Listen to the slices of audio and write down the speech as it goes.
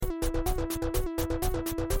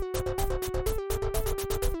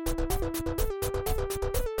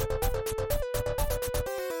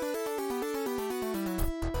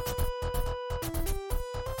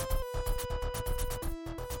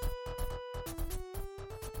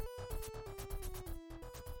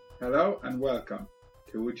Hello and welcome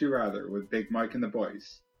to Would You Rather with Big Mike and the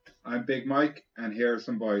boys. I'm Big Mike and here are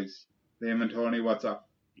some boys. Liam and Tony, what's up?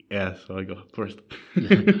 Yeah, so I go first.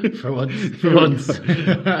 For once.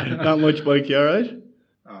 Not much, Mike, you alright?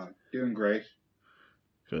 Doing great.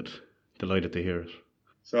 Good. Delighted to hear it.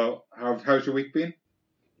 So, how's your week been?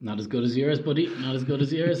 Not as good as yours, buddy. Not as good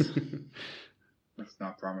as yours. That's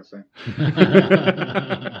not promising.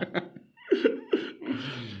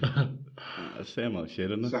 Same old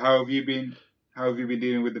shit, isn't it? So how have you been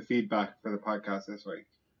dealing with the feedback for the podcast this week?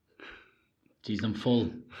 Jeez, I'm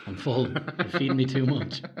full. You're feeding me too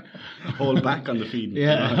much. Hold back on the feed.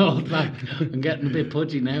 Yeah, hold back. I'm getting a bit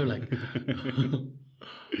pudgy now, like.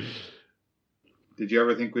 Did you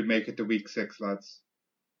ever think we'd make it to week 6, lads?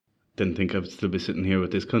 Didn't think I'd still be sitting here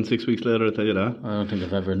with this cunt 6 weeks later, I'll tell you that. I don't think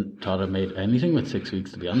I've ever thought I'd made anything with 6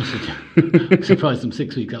 weeks, to be honest with you. I'm surprised I'm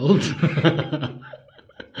 6 weeks old.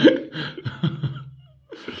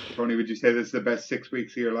 Tony, would you say this is the best 6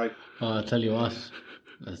 weeks of your life? Oh, I'll tell you what.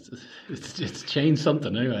 It's changed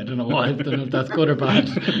something anyway. I don't know why. I don't know if that's good or bad.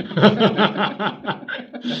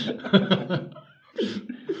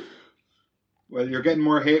 Well, you're getting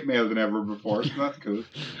more hate mail than ever before, so that's cool.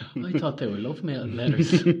 I thought they were love mail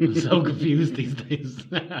letters. I'm so confused these days.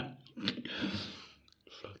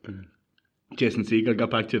 Jason Segel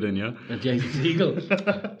got back to you then, yeah? Jason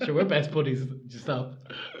Segel. Sure, we're best buddies. Just stop.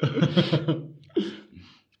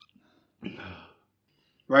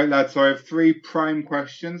 Right, lads, so I have 3 prime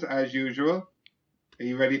questions, as usual. Are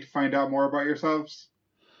you ready to find out more about yourselves?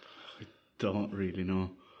 Don't really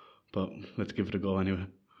know, but let's give it a go anyway.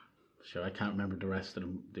 Sure, I can't remember the rest of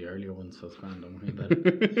the earlier ones, so it's grand. Don't worry about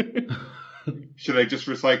it. Should I just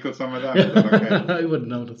recycle some of them? Is that okay? I wouldn't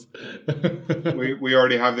notice. we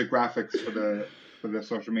already have the graphics for the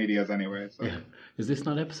social medias anyway. So. Yeah. Is this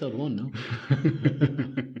not episode 1, no?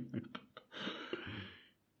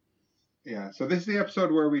 Yeah, so this is the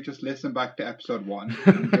episode where we just listen back to episode 1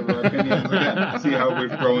 and give our opinions again, see how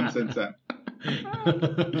we've grown since then.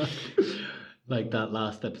 Like that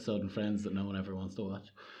last episode in Friends that no one ever wants to watch.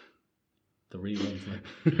 The reruns,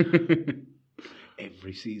 like.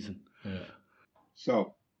 Every season. Yeah.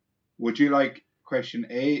 So, would you like question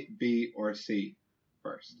A, B, or C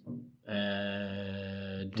first? D.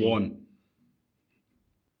 1.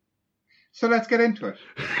 So let's get into it.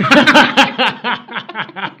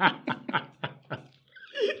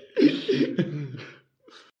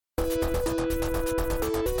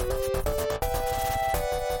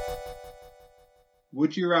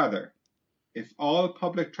 Would you rather, if all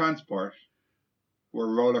public transport were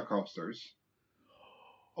roller coasters,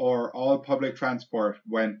 or all public transport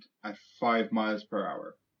went at 5 miles per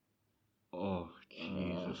hour? Oh,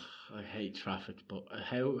 Jesus. I hate traffic, but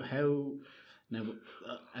how now,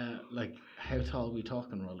 like, how tall are we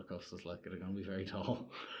talking roller coasters? Like, are they going to be very tall?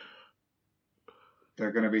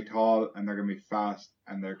 They're going to be tall, and they're going to be fast,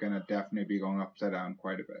 and they're going to definitely be going upside down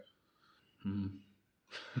quite a bit.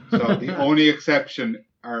 So the only exception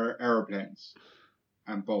are aeroplanes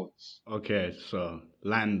and boats. Okay, so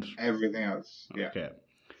land. Everything else, yeah. Okay.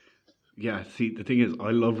 Yeah, see, the thing is,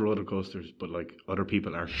 I love roller coasters, but, like, other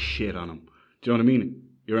people are shit on them. Do you know what I mean?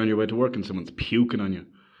 You're on your way to work and someone's puking on you.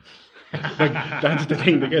 Like, that's the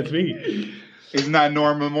thing that gets me. Isn't that a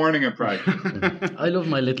normal morning in Prague? I love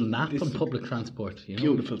my little nap on public transport. You know?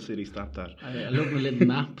 Beautiful city, stop that. I love my little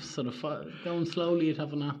nap. Sort of going slowly, you'd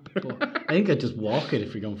have a nap. But I think I'd just walk it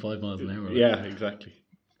if you're going 5 miles an hour. Like. Yeah, exactly.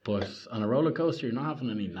 But on a roller coaster, you're not having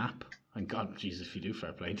any nap. And God, Jesus, if you do,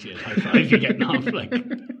 fair play to you. High five, you're getting off. Like,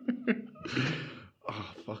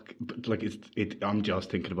 oh fuck! But like, I'm just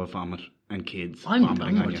thinking about vomit and kids. I'm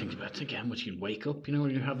vomiting more on you. thinking about it again. But you'd wake up, you know,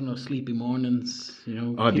 when you're having those sleepy mornings. You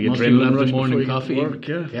know, Oh, the most people adrenaline have rush the morning before you coffee. get to work,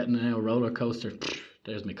 yeah. Getting in a roller coaster.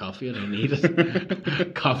 There's my coffee. I don't need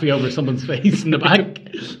it. Coffee over someone's face in the back.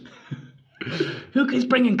 Who is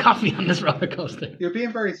bringing coffee on this roller coaster? You're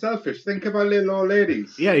being very selfish. Think about little old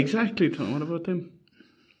ladies. Yeah, exactly. Tom. What about them?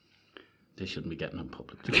 They shouldn't be getting on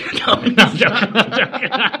public transport. No, I'm joking.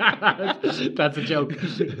 That's a joke.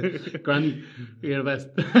 Granny, you're the best.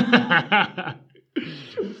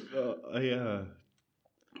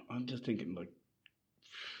 I'm just thinking, like,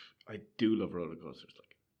 I do love roller coasters.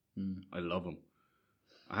 Like, I love them.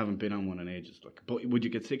 I haven't been on one in ages. Like, but would you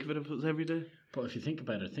get sick of it if it was every day? But if you think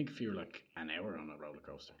about it, think if you're like an hour on a roller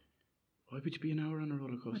coaster. Why would you be an hour on a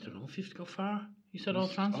roller I coaster? don't know if you have to go far. You said all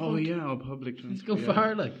transport. Oh yeah, all public You have to transport. go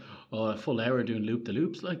far, like a full hour doing loop the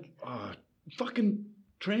loops, like. Oh, fucking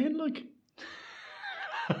train, like.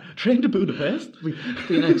 Train to Budapest. Be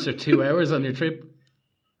an extra 2 hours on your trip.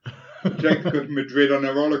 Jack could Madrid on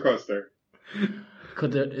a roller coaster.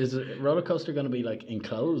 Is a roller coaster going to be like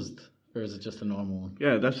enclosed, Or is it just a normal one?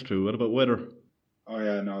 Yeah, that's true. What about weather? Oh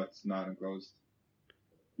yeah, no, it's not enclosed.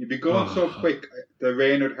 You'd be going so quick, the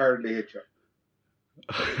rain would hardly hit you.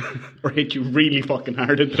 Or hit you really fucking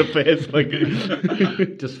hard into the face, like.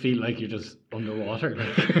 Just feel like you're just underwater.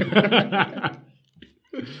 Like.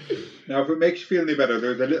 Now, if it makes you feel any better,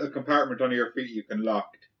 there's a little compartment under your feet you can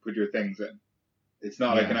lock to put your things in. It's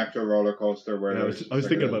not like an actual roller coaster where I was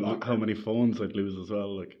thinking about how many phones I'd lose as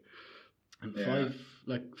well, like. And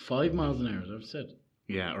 5 miles an hour, as I've said.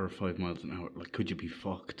 Yeah, or 5 miles an hour. Like, could you be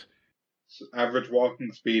fucked? So average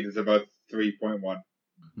walking speed is about 3.1.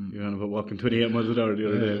 You're on about walking 28 miles an hour the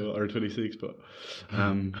other day, or 26, but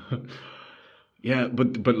yeah,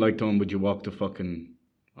 but like, Tom, would you walk to fucking,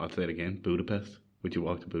 I'll say it again, Budapest? Would you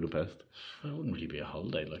walk to Budapest? Well, it wouldn't really be a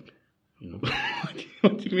holiday, like, you know.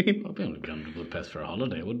 What do you mean? I'd be only going to Budapest for a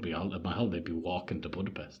holiday. It wouldn't be a holiday. My holiday would be walking to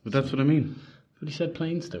Budapest. But that's what I mean. But he said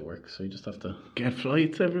planes still work, so you just have to Get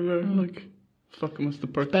flights everywhere, like, fucking what's the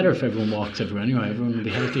perk? It's better if everyone walks everywhere anyway. Everyone will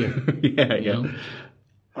be healthier. Yeah. You know?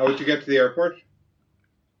 How would you get to the airport?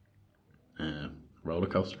 Roller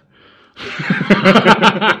coaster.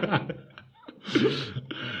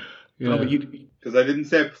 No, but Because I didn't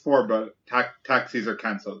say it before, but taxis are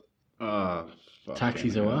cancelled.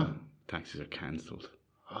 Taxis are what? Taxis are cancelled.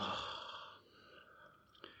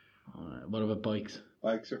 What about bikes?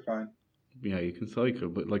 Bikes are fine. Yeah, you can cycle,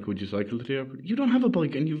 but like, would you cycle to the airport? You don't have a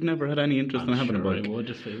bike, and you've never had any interest in having a bike. I would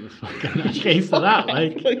if it was fucking a case of that.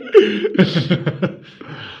 Like,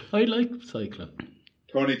 I like cycling.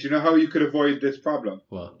 Tony, do you know how you could avoid this problem?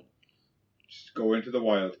 What? Just go into the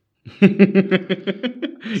wild.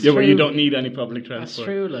 Yeah, where you don't need any public That's transport.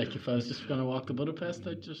 true. Like, if I was just going to walk to Budapest,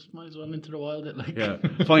 I just might as well into the wild. Like, Yeah,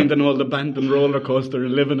 find an old abandoned roller coaster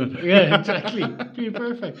and live in it. yeah, exactly. Be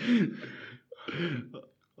perfect.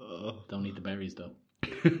 Don't eat the berries though.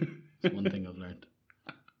 That's one thing I've learned.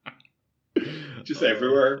 Just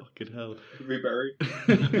everywhere. Fucking hell. Every berry.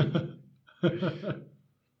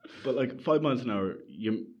 But like 5 miles an hour,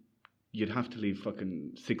 you'd have to leave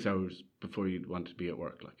fucking 6 hours before you'd want to be at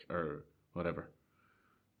work, like, or whatever.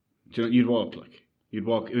 Do you know, you'd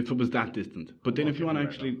walk if it was that distant. But then if you want to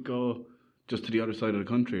actually go just to the other side of the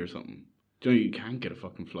country or something, do you know, you can't get a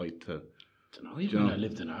fucking flight to. I don't know, even when I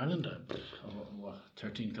lived in Ireland,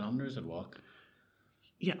 13 kilometres I'd walk.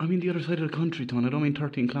 Yeah, I mean the other side of the country, Ton. I don't mean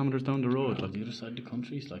 13 kilometres down the road. Oh, like the other side of the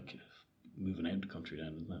country is like moving out of the country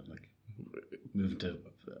then, isn't it? Like moving to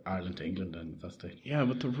Ireland to England and that's the... Yeah,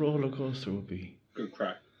 but the roller coaster would be... Good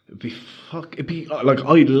crack. It'd be like,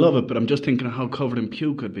 I'd love it, but I'm just thinking of how covered in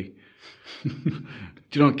puke I'd be. Do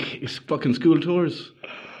you know, it's fucking school tours.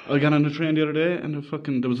 I got on the train the other day and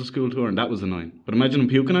there was a school tour and that was annoying. But imagine them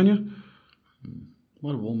puking on you.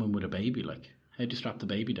 What a woman with a baby, like. How do you strap the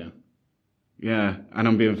baby down? Yeah, and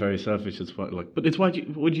I'm being very selfish. It's what, like, but it's what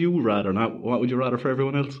would you rather not? What would you rather for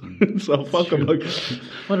everyone else? So fuck them. Like,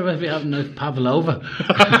 what about if you have a pavlova?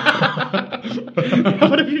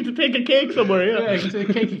 What if you have to take a cake somewhere? Yeah, you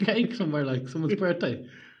can take a cake somewhere, like someone's birthday.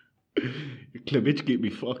 Klebitschki be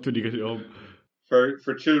fucked when you get home.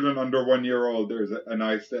 For children under 1 year old, there's a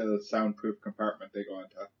nice little soundproof compartment they go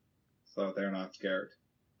into, so they're not scared.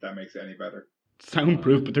 That makes it any better.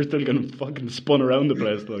 Soundproof, but they're still gonna fucking spun around the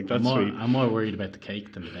place. Like, that's sweet. I'm more worried about the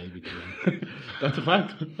cake than the baby. That's a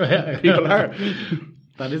fact. People are.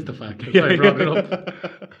 That is the fact. That's why I brought it up.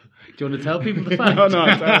 Do you want to tell people the fact? No,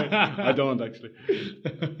 I'm sorry. I don't actually.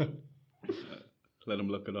 Let them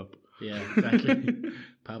look it up. Yeah, exactly.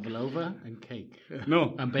 Pavlova and cake.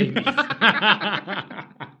 No. And babies.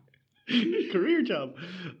 Career job.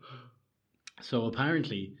 So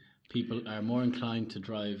apparently, people are more inclined to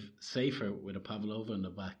drive safer with a pavlova in the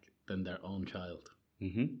back than their own child.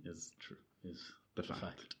 Mm-hmm. Is the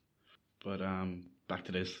fact. But back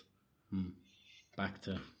to this. Back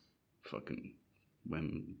to fucking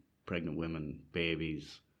women, pregnant women,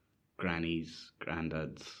 babies, grannies,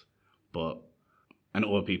 granddads, and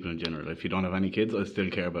old people in general. If you don't have any kids, I still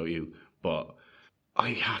care about you. But I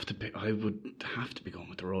would have to be going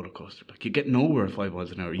with the roller coaster. Like, you get nowhere 5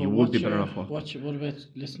 miles an hour. You would be better off walking. What about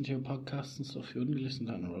listening to your podcasts and stuff? You wouldn't be listening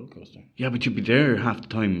to that on a roller coaster. Yeah, but you'd be there half the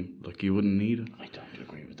time. Like, you wouldn't need it. I don't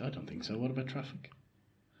agree with that. I don't think so. What about traffic?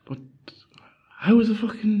 But how is it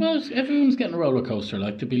fucking... Well, everyone's getting a roller coaster.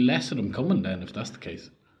 Like, there'd be less of them coming then if that's the case.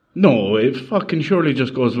 No, it fucking surely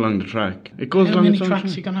just goes along the track. It goes along the track. How many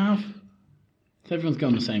tracks are you going to have? So everyone's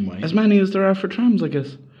going the same way. As many as there are for trams, I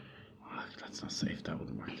guess. Oh, that's not safe. That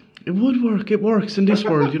wouldn't work. It would work. It works in this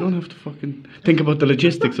world. You don't have to fucking think about the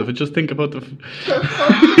logistics of it. Just think about the...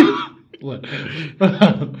 What?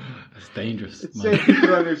 That's dangerous. It's safe to put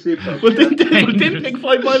on your seatbelt. Well, didn't take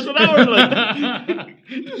 5 miles an hour. Like.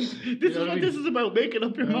 This is what this is about, making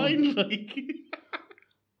up your mind, like.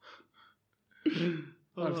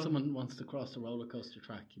 Or if someone wants to cross the roller coaster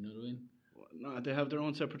track, you know what I mean? No, they have their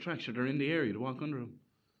own separate tracks. They're in the area to walk under them.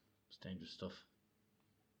 It's dangerous stuff.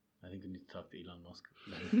 I think we need to talk to Elon Musk.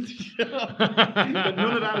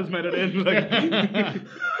 None of that is made it in. Like.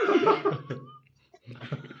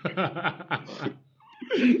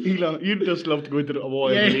 Elon, you'd just love to go into the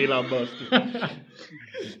Hawaii with Elon Musk.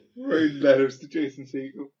 Writing letters to Jason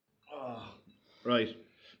Segel. Right.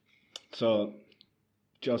 So,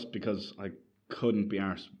 just because I couldn't be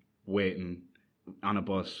arsed waiting on a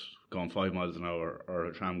bus going 5 miles an hour or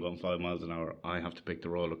a tram going 5 miles an hour, I have to pick the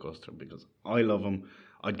roller coaster because I love them.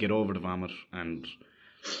 I'd get over the vomit and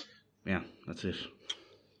yeah, that's it.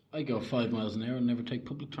 I go 5 miles an hour and never take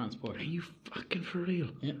public transport. Are you fucking for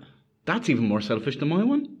real? Yeah. That's even more selfish than my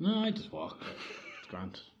one. No, I just walk. It's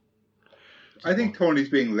grand. I think Tony's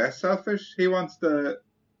being less selfish. He wants the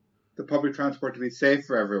public transport to be safe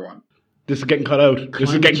for everyone. This is getting cut out.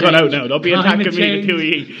 This is getting cut out now. Don't be attacking me, the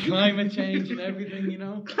 2E. Climate change and everything, you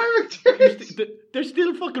know. Climate change. They're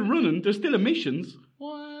still fucking running. There's still emissions.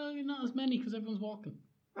 Well, not as many because everyone's walking.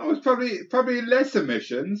 Oh, it's probably less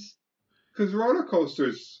emissions because roller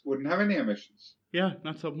coasters wouldn't have any emissions. Yeah,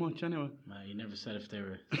 not so much anyway. You never said if they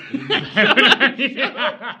were.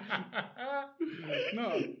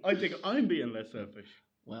 No, I think I'm being less selfish.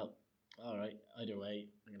 Well, all right. Either way,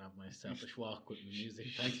 I'm gonna have my selfish walk with my music.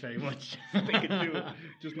 Thanks very much. Stick it to it.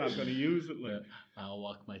 Just not going to use it. Like. I'll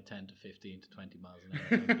walk my 10 to 15 to 20 miles an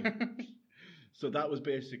hour. So that was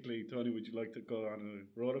basically, Tony, would you like to go on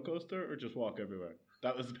a roller coaster or just walk everywhere?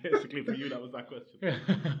 That was basically for you. That was that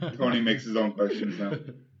question. Tony makes his own questions now.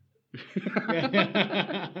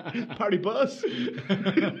 Party bus.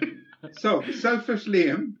 So, selfish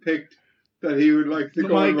Liam picked that he would like to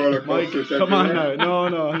go on roller coasters. Come on now. No.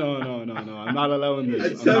 I'm not allowing this.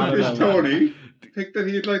 And selfish Tony picked that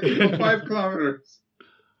he'd like to go 5 kilometers.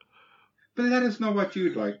 But let us know what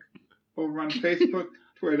you'd like over on Facebook,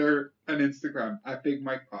 Twitter, and Instagram at Big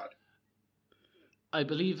Mike Pod. I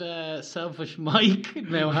believe Selfish Mike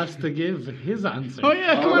now has to give his answer. Oh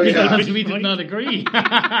yeah, come on. Because we did not agree.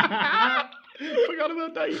 Forgot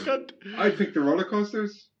about that, you cunt. I picked the roller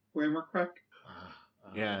coasters. Way more crack.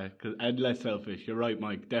 Yeah, and less selfish. You're right,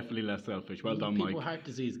 Mike. Definitely less selfish. Well done, Mike. People with heart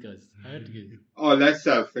disease, guys. Heart disease. Oh, less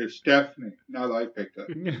selfish, definitely. Now that I picked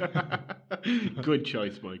it. Good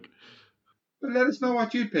choice, Mike. But let us know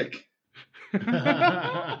what you'd pick.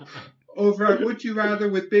 Over at Would You Rather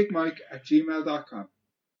with Big Mike at gmail.com.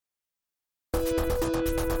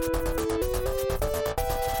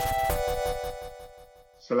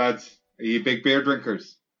 So lads, are you big beer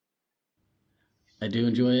drinkers? I do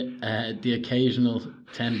enjoy it. The occasional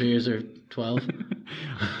 10 beers or 12.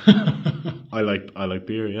 I like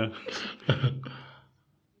beer, yeah.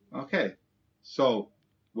 Okay, so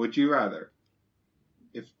would you rather,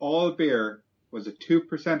 if all beer was a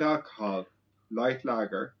 2% alcohol light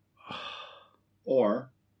lager,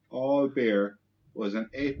 or all beer was an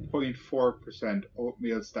 8.4%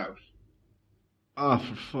 oatmeal stout? Ah,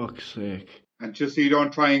 for fuck's sake. And just so you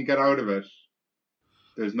don't try and get out of it,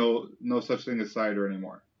 there's no such thing as cider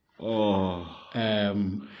anymore. Oh.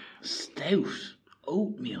 Stout.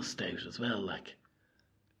 Oatmeal stout as well, like.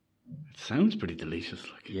 It sounds pretty delicious,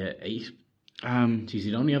 like. Yeah, 8. Jeez,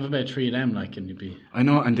 you'd only have about 3 of them, like, and you'd be... I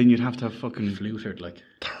know, and then you'd have to have fucking... flutered, like.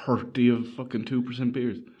 30 of fucking 2%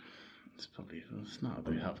 beers. It's not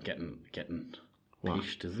about getting What?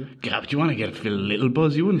 pished, is it? Yeah, but you want to feel a little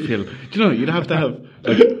buzz. You wouldn't feel... Do you know, you'd have to have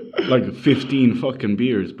like 15 fucking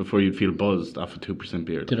beers before you'd feel buzzed off a 2%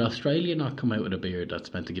 beer. Did Australia not come out with a beer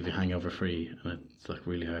that's meant to give you hangover free, and it's like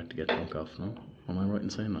really hard to get drunk off, no? Am I right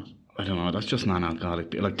in saying that? I don't know, that's just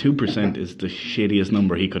non-alcoholic beer. Like 2% is the shittiest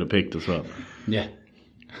number he could have picked as well. Yeah.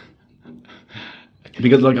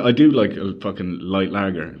 Because like I do like a fucking light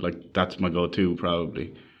lager. Like that's my go-to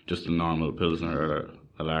probably. Just a normal pilsner or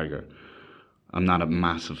a lager. I'm not a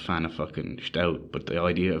massive fan of fucking stout, but the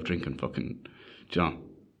idea of drinking fucking,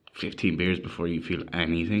 15 beers before you feel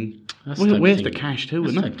anything. Waste the cash too,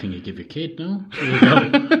 isn't it? That's the type thing you give your kid, no? Here you go.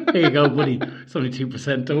 Here you go, buddy. It's only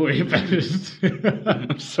 2%, don't worry about it.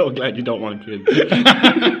 I'm so glad you don't want a kid.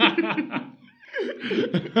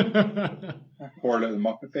 Poor little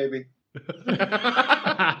Muppet baby.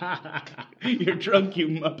 You're drunk, you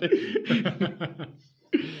muppet.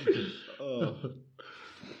 Oh.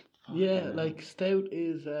 Yeah, like stout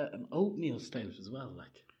is an oatmeal stout as well, like.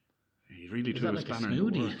 He really Is threw that a like a spanner in the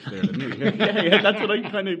smoothie? works there, didn't he? yeah, that's what I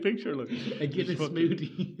kind of picture. Like A Guinness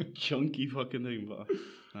smoothie. chunky fucking thing, but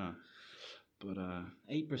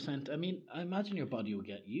 8%. I mean, I imagine your body will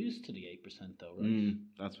get used to the 8% though, right?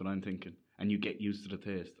 That's what I'm thinking. and you get used to the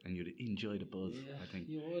taste, and you'd enjoy the buzz. I think.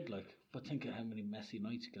 you would like. But think of how many messy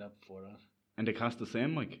nights you could have before that. And they cost the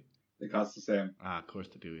same, Mike. They cost the same. Ah, of course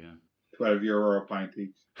they do. Yeah. €12 a pint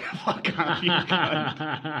each. Fuck off, you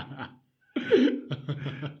cunt.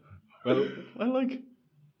 Well, like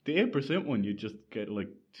the 8% one, you just get like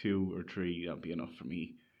 2 or 3. That'd be enough for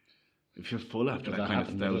me. If you're full after that kind of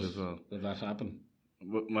stout as well. Does that happen?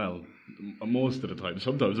 Well, most of the time.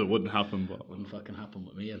 Sometimes it wouldn't happen, but Wouldn't fucking happen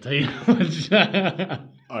with me, I'll tell you how much.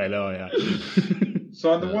 I know, yeah.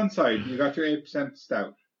 So on the one side, you got your 8%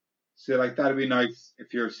 stout. So like that'd be nice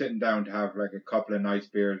if you're sitting down to have like a couple of nice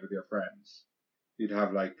beers with your friends. You'd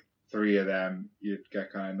have like 3 of them. You'd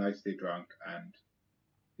get kind of nicely drunk and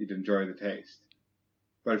you'd enjoy the taste.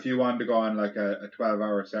 But if you wanted to go on like a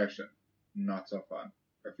 12-hour session, not so fun.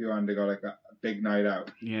 Or if you wanted to go like a big night out.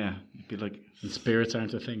 Yeah, it'd be like... And spirits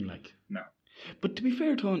aren't a thing, like. No. But to be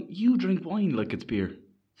fair, Tom, you drink wine like it's beer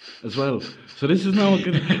as well. So this is not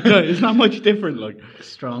it's not much different. Like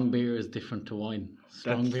Strong beer is different to wine.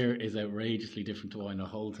 Strong beer is outrageously different to wine. I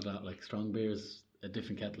hold to that. Like, strong beer is a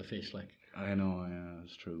different kettle of fish. Like, I know, yeah,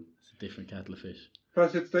 it's true. it's a different kettle of fish.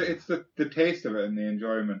 Plus it's the taste of it and the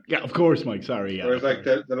enjoyment. Yeah, of course, Mike. Sorry, yeah. Whereas like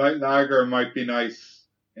the light lager might be nice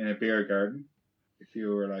in a beer garden. If you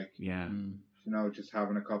were like, Yeah. you know, just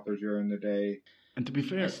having a couple during the day. And to be I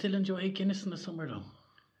fair, still enjoy Guinness in the summer, though.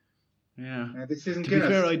 yeah. This isn't To Guinness.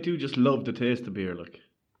 be fair, I do just love the taste of beer. Like,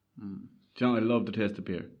 do you know, I love the taste of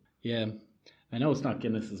beer. Yeah, I know it's not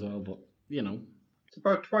Guinness as well, but you know, It's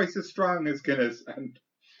about twice as strong as Guinness and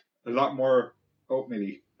a lot more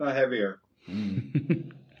oatmeal-y, not heavier.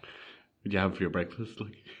 Would you have it for your breakfast?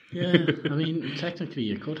 Like, yeah. I mean, technically,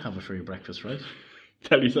 you could have it for your breakfast, right?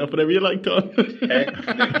 tell yourself whatever you like, Don.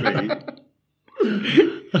 Technically.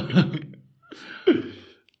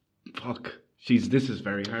 Fuck. Jeez, this is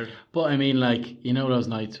very hard. But I mean, like, you know those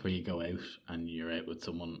nights where you go out and you're out with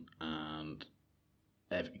someone and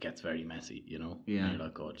it gets very messy, you know? Yeah. And you're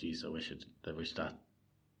like, oh, geez, I wish that,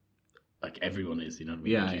 like, everyone is, you know what I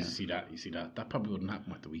mean? Yeah, Like, yeah. You see that. That probably wouldn't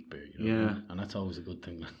happen with the wheat beer, you know? Yeah. What I mean? And that's always a good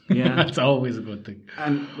thing. Yeah. That's always a good thing.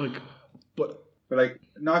 And, like, but But like,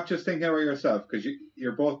 not just thinking about yourself, because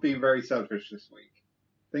you're both being very selfish this week.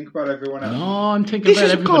 Think about everyone else. No, I'm thinking This about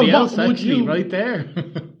is everybody called else, what would actually, you- right there.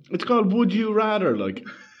 it's called Would You Rather, like.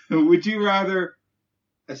 Would you rather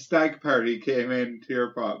a stag party came into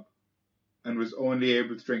your pub and was only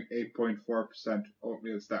able to drink 8.4%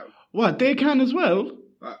 oatmeal stout? What, they can as well?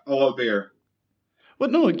 All beer.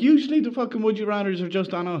 But no, usually the fucking Would You Rathers are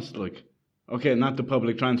just on us, like. Okay, not the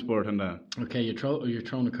public transport and that. Okay, you're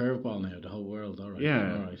throwing a curveball now, the whole world. All right.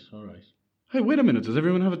 Yeah. All right. Hey, wait a minute, does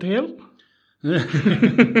everyone have a tail? Nah,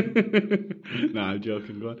 I'm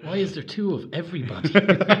joking, go on. Why is there 2 of everybody?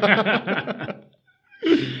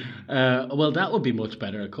 Well, that would be much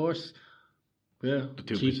better, of course. Yeah, The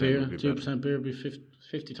 2% cheap beer, would be 2% beer would be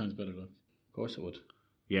 50 times better, though. Of course it would.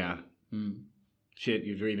 Yeah. Shit,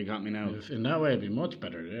 you've really got me now. In that way, it'd be much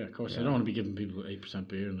better, yeah. Of course, I don't want to be giving people 8%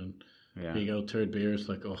 beer, and then Yeah. you go third beer, it's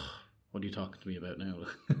like, oh, what are you talking to me about now?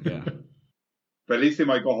 Yeah. But at least they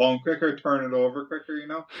might go home quicker, turn it over quicker, you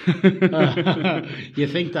know? You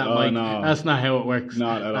think that, Oh, Mike? no. That's not how it works.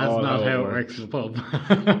 Not at That's all not how it how it works. works in the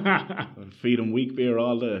pub. Feed them weak beer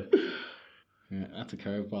all day. Yeah, that's a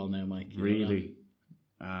curveball now, Mike. You know Really.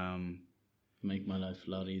 that? Make my life a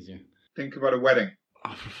lot easier. Think about a wedding.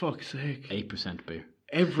 Oh, for fuck's sake. 8% beer.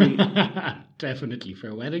 Every... Definitely for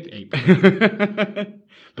a wedding, 8%.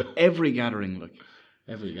 But every gathering, like...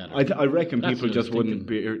 Every gathering. I reckon That's people what I was just wouldn't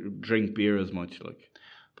thinking. drink beer as much, like...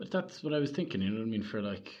 But that's what I was thinking, you know what I mean? For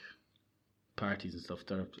like parties and stuff.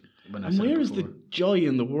 When I And said it where is before. the joy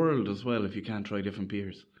in the world as well if you can't try different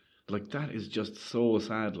beers? Like, that is just so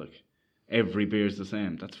sad, like... Every beer's the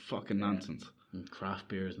same. That's fucking nonsense. And craft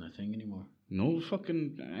beer isn't a thing anymore. No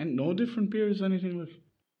fucking... No different beers, anything like... Do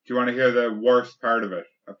you want to hear the worst part of it?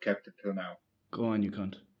 I've kept it till now. Go on, you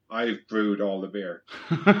cunt. I've brewed all the beer.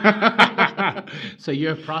 So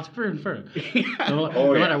you're prospering for it. No, Oh,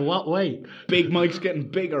 no yeah. matter what way. Big Mike's getting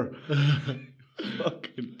bigger.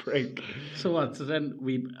 Fucking prick. So what? So then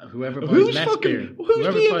whoever buys Who's less fucking... beer. Who's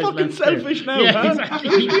whoever being buys fucking less beer- selfish now, Yeah, man? exactly.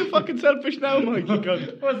 Who's being fucking selfish now, Mike? You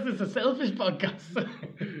cunt. Was this a selfish podcast?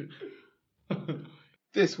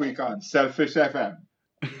 This week on Selfish FM.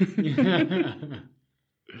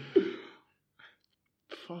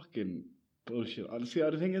 Fucking bullshit. Honestly,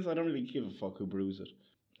 the thing is, I don't really give a fuck who brews it.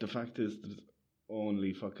 The fact is, there's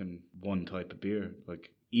only fucking one type of beer. Like,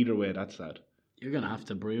 either way, that's sad. You're gonna have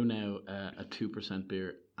to brew now a 2%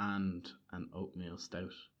 beer and an oatmeal stout,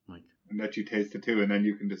 Mike. And let you taste it too, and then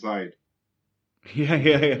you can decide.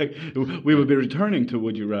 Yeah. We will be returning to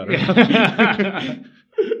Would You Rather.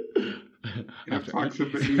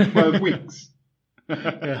 approximately 12 weeks.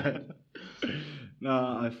 No,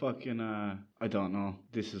 I fucking, I don't know.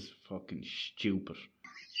 This is fucking stupid.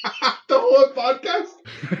 The whole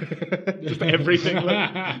podcast? Just everything.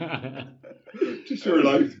 Like. Just your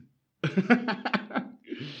life.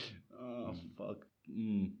 Oh, fuck.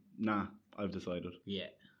 Nah, I've decided. Yeah,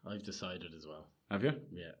 I've decided as well. Have you?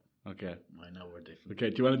 Yeah, Okay. I know we're different. Okay,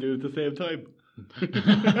 do you want to do it at the same time?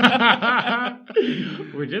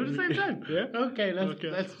 We're doing it at the same time? Yeah. Okay,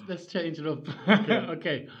 Okay. let's change it up.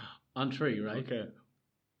 Okay. On 3, right? Okay.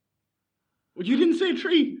 Well, you didn't say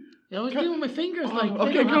 3. Yeah, I was doing my fingers Oh, like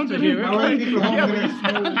okay, they don't have count to it hear in. it. How are people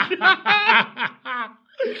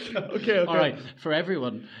home Okay. All right, for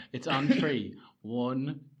everyone, it's on 3.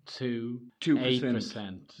 1, 2, 2%.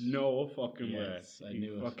 8%. No fucking Yes, way. I You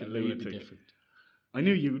knew it. fucking I knew it'd be lunatic. different. I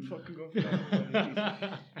knew you would fucking go for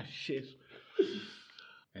that. Shit.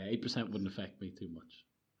 8% wouldn't affect me too much.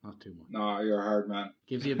 Not too much. No, you're a hard man.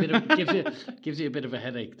 Gives you a bit of gives you a bit of a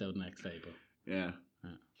headache though the next day, but Yeah.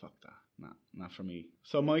 Yeah. Fuck that. Nah, not for me.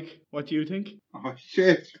 So, Mike, what do you think? Oh,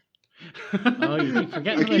 shit. oh, you keep I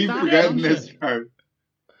forgetting keep about that, forgetting don't you? this part.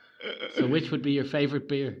 So which would be your favourite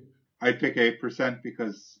beer? I'd pick 8%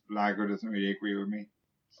 because lager doesn't really agree with me.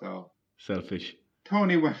 So, Selfish.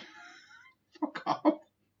 Tony went... Fuck off.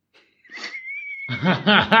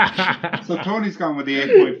 So Tony's gone with the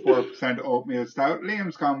 8.4% oatmeal stout.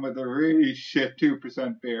 Liam's gone with a really shit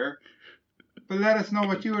 2% beer. But let us know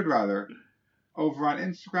what you would rather over on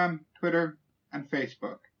Instagram, Twitter, and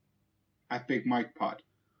Facebook at Big Mike Pod.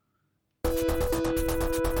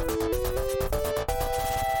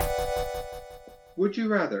 Would you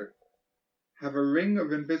rather have a ring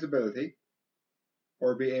of invisibility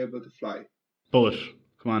or be able to fly? But,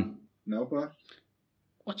 come on. No, but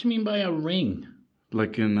What do you mean by a ring?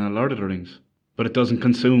 Like in Lord of the Rings. But it doesn't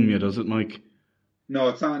consume you, does it, Mike? no,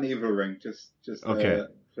 it's not an evil ring. Just Okay. a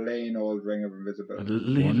plain old ring of A invisibility.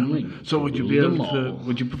 little ring So would you to be rule able them to? all.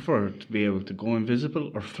 Would you prefer to be able to go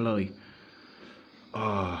invisible or fly?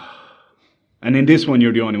 Oh. And in this one,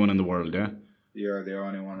 you're the only one in the world, yeah. You're the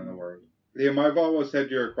only one in the world. Liam, I've always said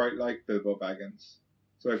you're quite like Bilbo Baggins.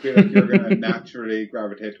 So I feel like you're going to naturally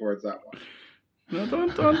gravitate towards that one. No,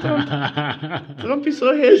 don't be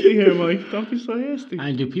so hasty here, Mike. Don't be so hasty.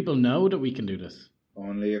 And do people know that we can do this?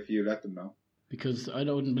 Only if you let them know. Because I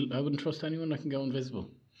wouldn't trust anyone that can go invisible.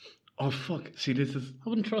 Oh fuck! See, this is. I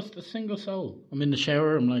wouldn't trust a single soul. I'm in the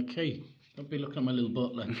shower. I'm like, hey, don't be looking at my little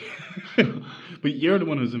butt, like. But you're the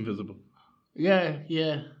one who's invisible. Yeah.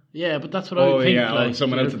 But that's what Oh I think. yeah, like,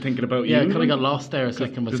 someone else is thinking about Yeah, I you. kind of got lost there a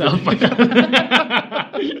second Does myself.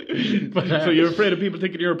 But, So you're afraid of people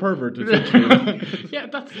thinking you're a pervert, essentially. yeah,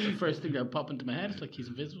 that's the first thing that would pop into my head. It's like he's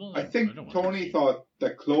invisible. I think don't want Tony thought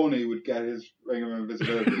that Cloney would get his ring of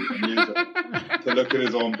invisibility and use it to look at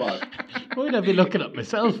his own butt. Why would I be looking at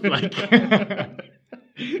myself? Like,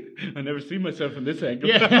 I never see myself in this angle.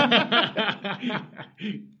 yeah.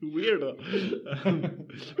 Weirdo.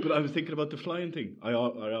 But I was thinking about the flying thing. I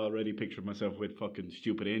already pictured myself with fucking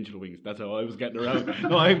stupid angel wings. That's how I was getting around.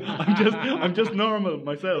 No, I'm just normal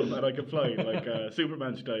myself, and I can fly like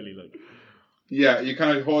Superman style, like. Yeah, you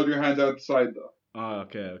kind of hold your hands outside though. Oh,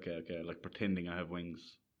 okay. Like pretending I have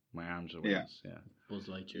wings. My arms are wings. Yeah. Buzz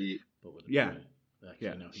Lightyear. Yeah. But with a Yeah. beard. Actually,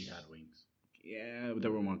 Yeah. no, he had wings. Yeah, but they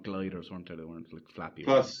were more gliders, weren't they? They weren't like flappy.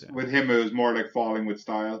 Plus, wings, yeah. with him, it was more like falling with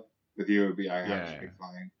style. With you, it would be Yeah. actually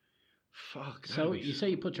flying. Fuck. So that'd be- you say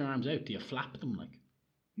you put your arms out. Do you flap them like?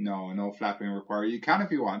 No flapping required. You can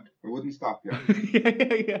if you want. It wouldn't stop you.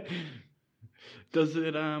 yeah. Does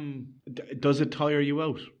it tire you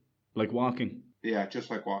out? Like walking? Yeah, just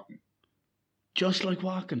like walking. Just like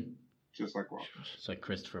walking. Just like walking. It's like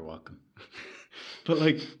Christopher Walken. But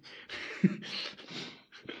like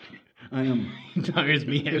I am He tires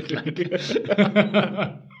me out like.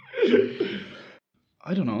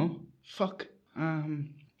 I don't know. Fuck.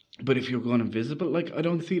 But if you're going invisible, like I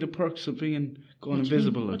don't see the perks of going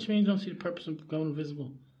invisible. What do you mean you don't see the purpose of going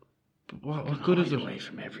invisible? What good is Hide it? away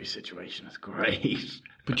from every situation. It's great.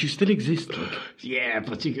 But you still exist, like. Yeah,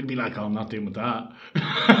 but you could be like, oh, I'm not doing with that.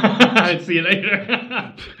 I'll see you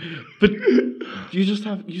later. But you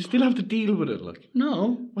still have to deal with it, like.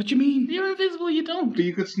 No. What do you mean? You're invisible, you don't. But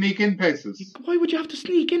you could sneak in places. Why would you have to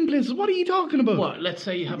sneak in places? What are you talking about? What? Let's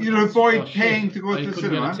say you have You'd a avoid shit. paying to go I to the couldn't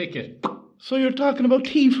cinema. get a ticket. So you're talking about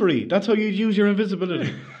thievery. That's how you'd use your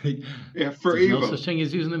invisibility. Yeah, for There's evil. no such thing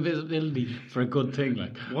as using invisibility for a good thing.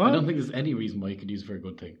 Like, What? I don't think there's any reason why you could use it for a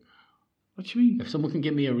good thing. What do you mean? If someone can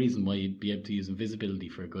give me a reason why you'd be able to use invisibility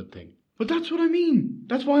for a good thing. But that's what I mean.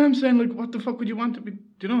 That's why I'm saying, like, what the fuck would you want to be, do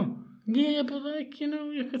you know? Yeah, but like, you know,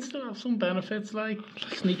 you could still have some benefits, like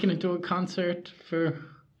sneaking into a concert for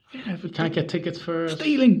Yeah, You but can't get tickets for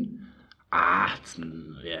stealing.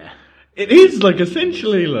 yeah. It is like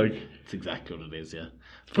essentially like It's exactly what it is, yeah.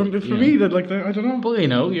 for But, me that like I don't know. But you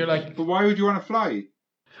know, you're like, But why would you want to fly?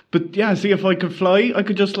 But yeah, see if I could fly, I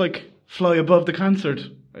could just like fly above the concert,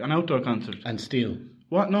 an outdoor concert. and steal.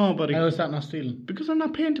 What? No, buddy. How is that not stealing? Because I'm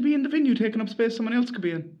not paying to be in the venue, taking up space someone else could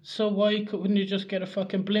be in. So why wouldn't you just get a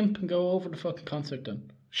fucking blimp and go over the fucking concert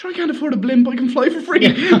then? Sure, I can't afford a blimp. I can fly for free.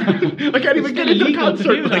 I can't even get into the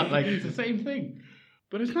concert. Like, it's the same thing.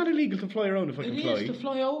 But it's not illegal to fly around if I It can fly. is to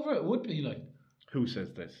fly over. It would be like. Who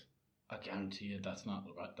says this? I guarantee you that's not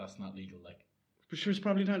legal. Like. But sure, it's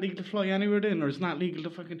probably not legal to fly anywhere then, or it's not legal to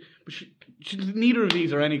fucking... But neither of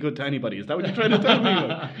these are any good to anybody. Is that what you're trying to tell me?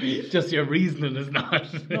 Like? Just your reasoning is not.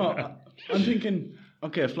 No, I'm thinking,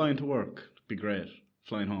 okay, flying to work, be great.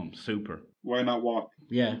 Flying home, super. Why not walk?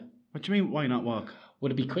 Yeah. What do you mean, why not walk?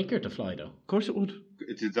 Would it be quicker to fly though? Of course it would.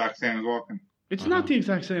 It's the exact same as walking. It's not the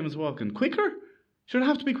exact same as walking. Quicker? Should it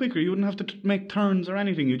have to be quicker? You wouldn't have to make turns or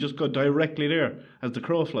anything. You just go directly there as the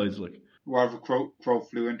crow flies, like. What if a crow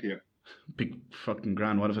flew into you? Big fucking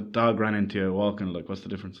grand. What if a dog ran into you walking? Like, what's the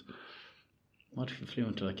difference? What if you flew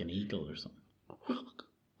into like an eagle or something?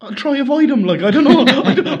 I'll try avoid him. Like, I don't know.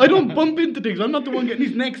 I don't bump into things. I'm not the one getting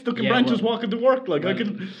his neck stuck in branches walking to work. Like, I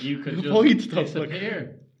can avoid just stuff.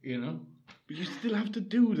 disappear, you know. But you still have to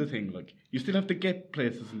do the thing. Like, you still have to get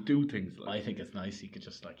places and do things. Like. I think it's nice. You could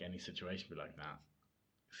just like any situation be like, nah.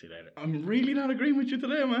 See you later. I'm really not agreeing with you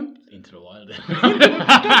today, man. Into the wild.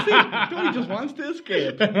 That's it. Tony just wants to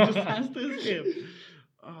escape. He just has to escape.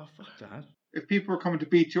 Oh, fuck that. If people were coming to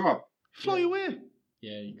beat you up, Fly away.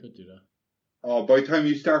 Yeah, you could do that. oh, by the time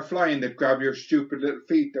you start flying, they'd grab your stupid little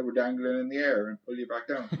feet that were dangling in the air and pull you back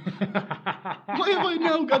down. Why have I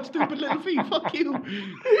now got stupid little feet? Fuck you.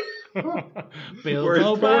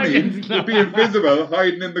 Whereas Tony, you'd be invisible,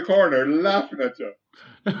 hiding in the corner, laughing at you.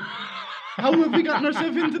 How have we gotten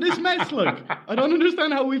ourselves into this mess? Like, I don't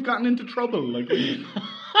understand how we've gotten into trouble. Like,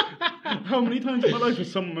 how many times in my life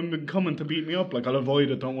has someone been coming to beat me up? Like, I'll avoid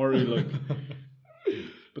it. Don't worry. Like,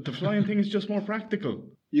 but the flying thing is just more practical.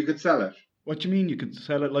 You could sell it. What do you mean? You could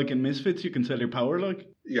sell it like in Misfits? You can sell your power, like?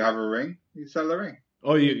 You have a ring, you sell the ring.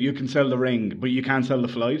 Oh, you can sell the ring, but you can't sell the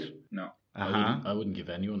flight? No. I wouldn't give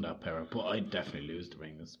anyone that power, but I'd definitely lose the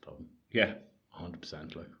ring. That's the problem. Yeah.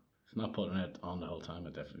 100%. Like, if I'm not putting it on the whole time,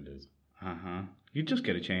 I'd definitely lose. You'd just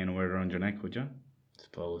get a chain and wear it around your neck, would you?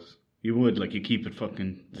 Suppose. You would, like, you keep it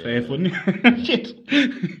fucking safe, wouldn't you? Shit.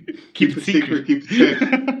 Keep it secret, keep it safe.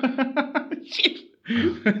 Shit.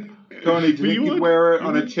 Tony, do you think you'd wear it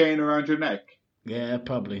on a chain around your neck? Yeah,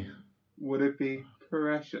 probably. Would it be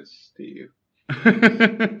precious to you?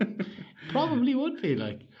 Probably would be,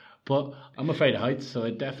 like. But I'm afraid of heights, so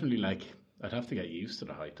I'd definitely, like, I'd have to get used to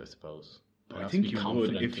the height, I suppose. I think you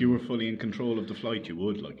would. If you were fully in control of the flight, you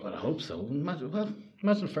would. Like, well, I hope so. Imagine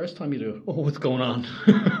the first time you do. Oh, what's going on?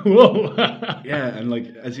 Whoa. Yeah, and like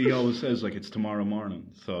as he always says, like it's tomorrow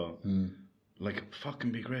morning. So, like,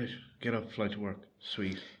 fucking be great. Get up, fly to work.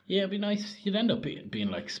 Sweet. Yeah, it'd be nice. You'd end up being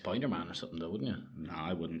like Spider-Man or something, though, wouldn't you? Nah,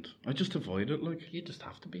 I wouldn't. I'd just avoid it. Like, you just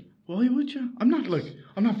have to be. Why would you? I'm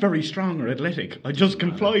not very strong or athletic. I just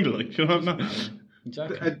can fly. Like, you know, I'm not.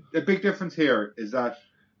 Exactly. A big difference here is that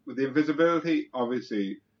with the invisibility,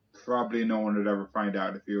 obviously, probably no one would ever find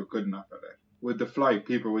out if you were good enough at it. With the flight,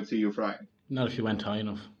 people would see you flying. Not if you went high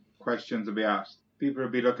enough. Questions would be asked. People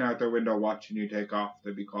would be looking out their window watching you take off.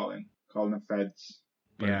 They'd be calling the feds.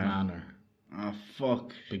 Birdman or oh,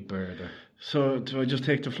 fuck. Big Bird. Or... So, do I just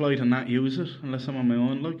take the flight and not use it unless I'm on my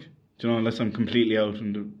own, like? Do you know, unless I'm completely out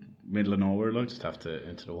in the middle of nowhere, like? Just have to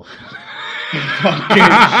into the wall. Fucking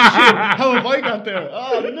shit. How have I got there?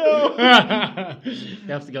 Oh, no. You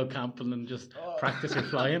have to go camping and just practice your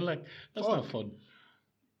flying, like. That's not fun.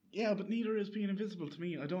 Yeah, but neither is being invisible to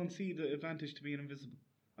me. I don't see the advantage to being invisible.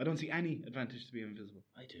 I don't see any advantage to being invisible.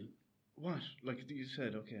 I do. What? Like you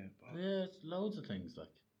said, okay. Yeah, it's loads of things, like.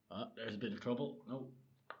 There's a bit of trouble. No.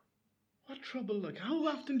 What trouble? Like, how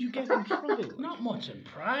often do you get in trouble? Not much in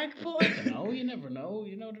Prague, but I don't know. You never know.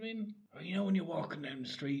 You know what I mean? Or you know when you're walking down the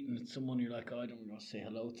street and it's someone you're like, oh, I don't want to say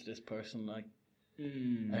hello to this person, like.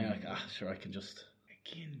 And you're like, sure, I can just.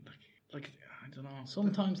 Again, like I don't know.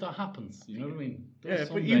 Sometimes that happens. You know what I mean? Yeah,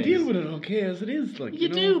 but you deal with it okay as it is, like. You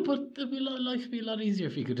do, but life would be a lot easier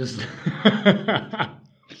if you could just.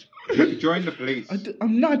 Join the police.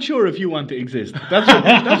 I'm not sure if you want to exist. That's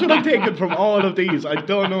what I'm taking from all of these. I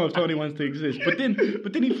don't know if Tony wants to exist. But then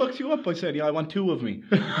he fucks you up by saying, yeah, I want two of me.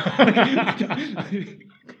 I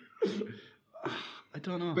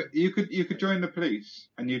don't know. But you could join the police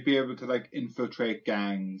and you'd be able to like infiltrate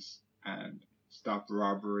gangs and stop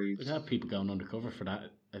robberies. We'd have people going undercover for that.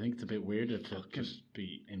 I think it's a bit weirder to just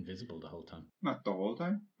be invisible the whole time. Not the whole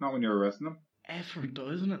time. Not when you're arresting them. Effort,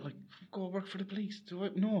 though, isn't it? Like, go work for the police. Do I?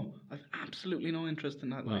 No, I've absolutely no interest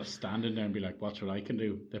in that. Well, Like, standing there and be like, watch what I can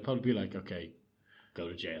do. They'd probably be like, okay, go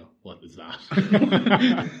to jail. What is that?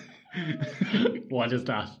 What is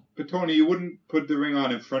that? But Tony, you wouldn't put the ring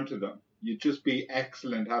on in front of them. You'd just be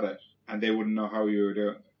excellent at it, and they wouldn't know how you were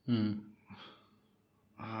doing it.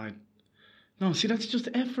 No, see, that's just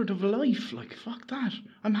effort of life. Like, fuck that.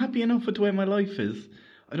 I'm happy enough with the way my life is.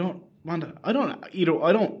 I don't want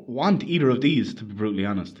either of these, to be brutally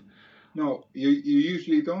honest. No, you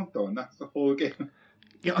usually don't, though, and that's the whole game.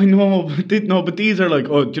 Yeah, I know, but these are like,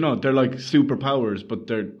 they're like superpowers, but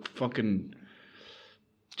they're fucking,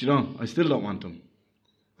 I still don't want them.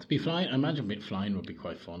 To be flying, I imagine flying would be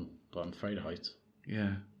quite fun, but I'm afraid of heights.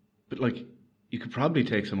 Yeah, but like, you could probably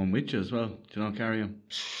take someone with you as well. Carry him.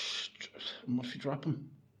 What if you drop them?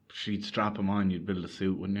 She'd strap him on, you'd build a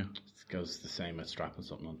suit, wouldn't you? It goes the same as strapping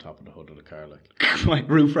something on top of the hood of the car, like. Like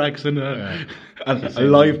roof racks and a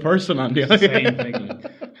live person on the same thing.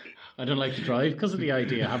 Like. I don't like to drive because of the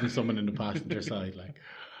idea of having someone in the passenger side, like.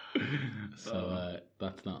 So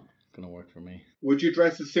that's not going to work for me. Would you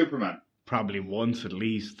dress as Superman? Probably once at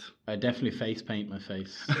least. I definitely face paint my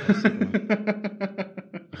face.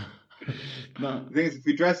 No. The thing is, if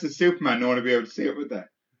you dress as Superman, no one will be able to see it, would they?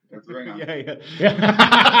 Have the ring on. Yeah.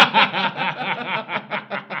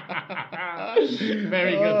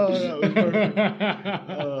 Very good.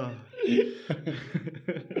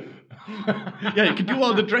 Yeah, you can do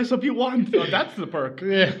all the dress up you want. So that's the perk.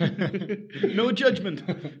 Yeah. No judgment.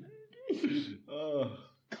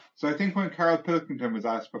 So I think when Carl Pilkington was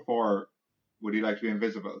asked before, would he like to be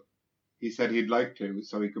invisible? He said he'd like to,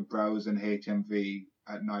 so he could browse in HMV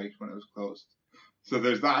at night when it was closed. So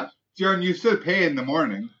there's that. John, you still pay in the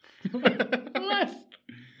morning. What?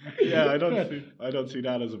 Yeah, I don't see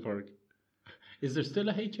that as a perk. Is there still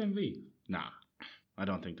a HMV? Nah, I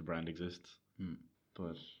don't think the brand exists.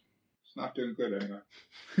 But it's not doing good anyway.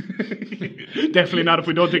 Definitely not if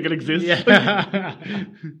we don't think it exists. Yeah.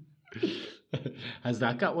 Has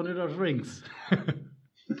that got one of those rings?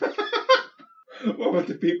 What about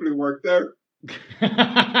the people who work there?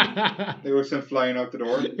 They were sent flying out the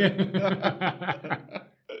door.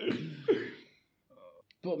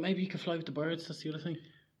 But maybe you could fly with the birds. That's the other thing.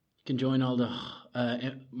 You can join all the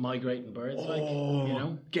migrating birds,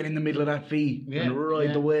 Get in the middle of that V and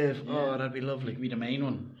ride the wave. Yeah. Oh, that'd be lovely. You could be the main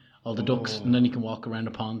one. All the ducks, and then you can walk around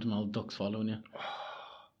the pond and all the ducks following you.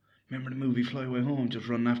 Remember the movie Fly Away Home? Just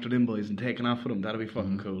running after them boys and taking off with them. That'd be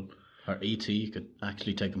fucking cool. Or E.T., you could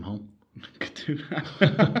actually take them home. Could do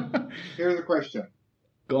that. Here's a question.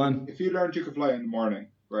 Go on. If you learned you could fly in the morning,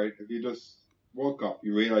 right? If you just woke up,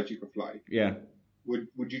 you realised you could fly. Yeah.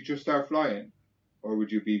 Would you just start flying? Or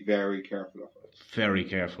would you be very careful of it? Very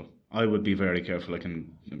careful. I would be very careful, I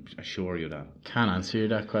can assure you that. Can't answer you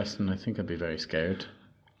that question. I think I'd be very scared.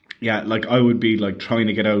 Yeah, like I would be like trying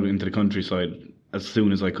to get out into the countryside as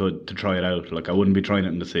soon as I could to try it out. Like I wouldn't be trying it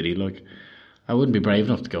in the city. Like I wouldn't be brave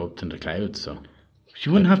enough to go up to the clouds, so.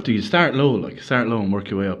 You wouldn't have to. You start low and work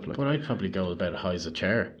your way up. Like. But I'd probably go about as high as a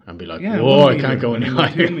chair and be like, yeah, whoa, I can't go any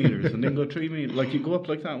higher. 2 meters and then go 3 meters. Like you go up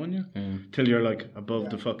like that, wouldn't you? Yeah. Till you're like above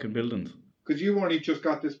the fucking buildings. Because you only just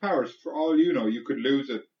got this power. So for all you know, you could lose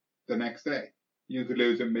it the next day. You could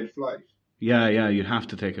lose it mid-flight. Yeah, you'd have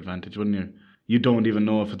to take advantage, wouldn't you? You don't even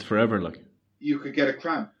know if it's forever, like. You could get a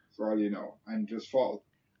cramp, for all you know, and just fall.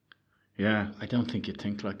 Yeah. I don't think you'd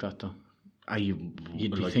think like that, though. You'd be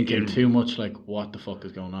like thinking too much like, what the fuck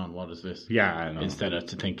is going on? What is this? Yeah, I know. Instead of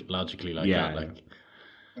to think logically like that. Like.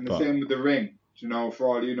 And the same with the ring. For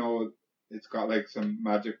all you know, it's got like some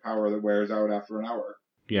magic power that wears out after an hour.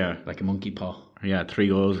 Yeah. Like a monkey paw. Yeah, 3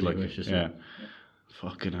 goes. Three like wishes, yeah.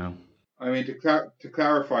 Fucking hell. I mean, to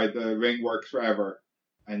clarify, the ring works forever,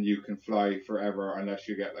 and you can fly forever unless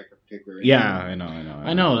you get like a particular. Yeah, I know.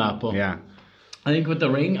 I know that, but yeah. I think with the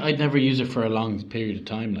ring, I'd never use it for a long period of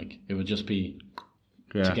time. Like it would just be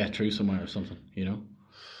to get through somewhere or something, In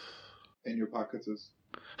your pockets is.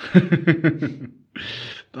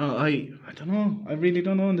 No, I don't know. I really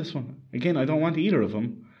don't know on this one. Again, I don't want either of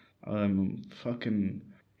them. I'm fucking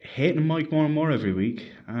hating Mike more and more every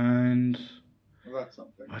week, and Well, that's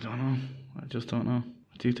something. I don't know. I just don't know.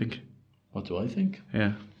 What do you think? What do I think?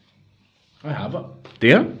 Yeah. I have it. Do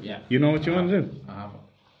you? Yeah. You know what you want to do? I have it.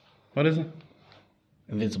 What is it?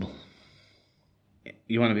 Invincible.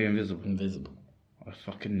 You want to be invisible? Invisible. I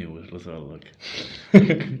fucking knew it as well. Like,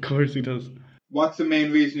 of course he does. What's the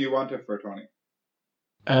main reason you want it for, Tony?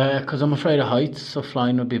 Because I'm afraid of heights, so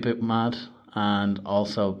flying would be a bit mad, and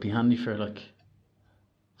also be handy for like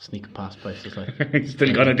sneaking past places like. He's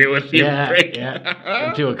still gonna do it. You prick.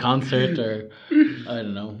 Or do a concert, or I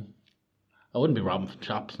don't know. I wouldn't be robbing from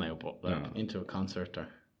shops now, but like into a concert or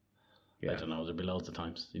I don't know. There'd be loads of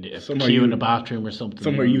times. You need a queue in the bathroom or something.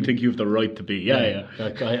 Somewhere you think you have the right to be. Yeah.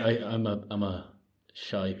 Like I'm a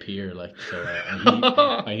shy peer, like so.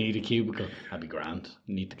 I need a cubicle. That'd be grand.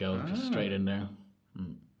 Need to go just straight in there.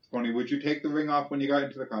 Funny. Would you take the ring off when you got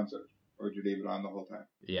into the concert, or would you leave it on the whole time?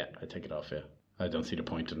 Yeah, I take it off. Yeah, I don't see the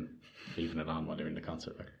point in leaving it on while they're in the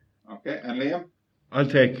concert. Okay, and Liam? I'll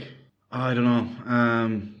take. I don't know.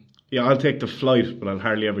 Yeah, I'll take the flight, but I'll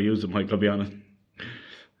hardly ever use it, Mike. I'll be honest.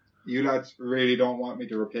 You lads really don't want me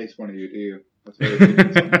to replace one of you, do you? That's very good.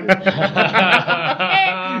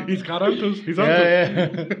 He's got on to us. He's on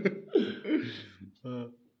to us.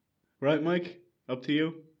 Right, Mike? Up to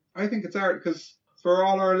you. I think it's hard because for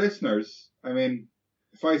all our listeners, I mean,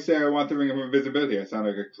 if I say I want the ring of invisibility, I sound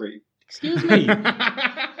like a creep. Excuse me.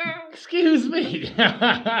 Excuse me.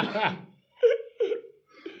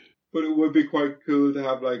 But it would be quite cool to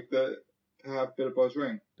have have Bilbo's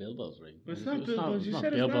ring. Bilbo's ring. It's not Bilbo's. You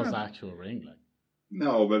said it's Bilbo's not. actual ring, like.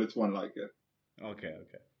 No, but it's one like it. Okay.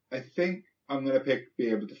 I think I'm gonna pick be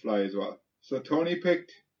able to fly as well. So Tony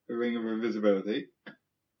picked the ring of invisibility,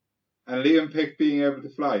 and Liam picked being able to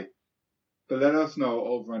fly. But let us know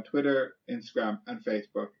over on Twitter, Instagram, and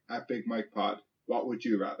Facebook at Big Mike Pod. What would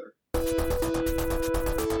you rather?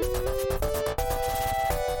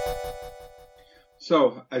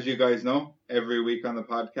 So, as you guys know, every week on the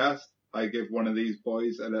podcast, I give one of these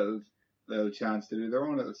boys a little chance to do their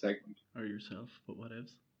own little segment. Or yourself, but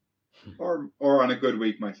whatevs. Or on a good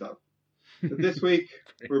week myself. So this week,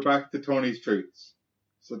 we're back to Tony's Truths.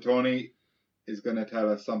 So Tony is going to tell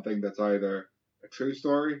us something that's either a true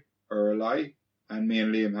story or a lie, and me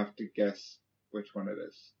and Liam have to guess which one it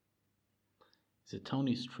is. Is it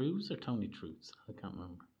Tony's Truths or Tony Truths? I can't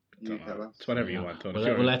remember. You tell us. It's whatever you want, Tony.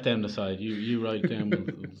 We'll let them decide. You write it down.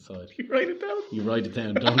 We'll decide. You write it down? You write it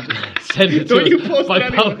down. Don't send it Don't to you us post by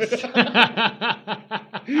it post.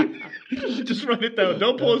 Just write it down.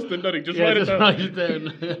 Don't post it, nothing. Just write it down. Write it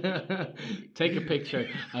down. Take a picture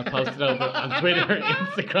and post it over on Twitter,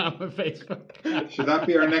 Instagram, and Facebook. Should that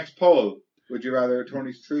be our next poll? Would you rather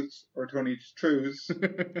Tony's Truths or Tony's Truths?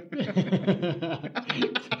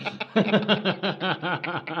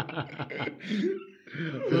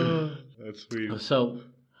 That's sweet. So,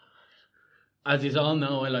 as you all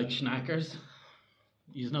know, I like schnackers.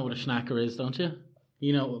 You know what a schnacker is, don't you?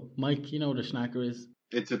 You know, Mike, you know what a schnacker is?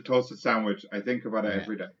 It's a toasted sandwich. I think about it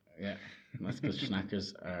every day. Yeah, that's because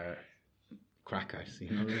schnackers are crackers,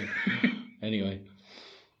 you know what I mean? Anyway,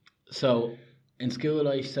 so in school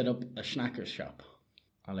I set up a schnackers shop.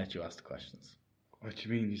 I'll let you ask the questions. What do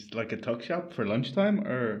you mean? Just like a tuck shop for lunchtime,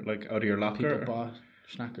 or like out of your locker? People bought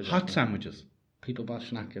schnackers. Hot sandwiches. People bought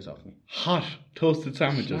schnackers off me. Hot toasted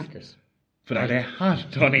sandwiches. Schnackers. But are they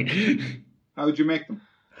hot, Tony? How would you make them?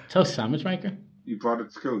 Toast sandwich maker. You brought it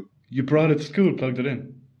to school. You brought it to school, plugged it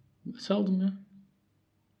in. Sold them, yeah.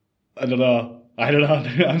 I don't know.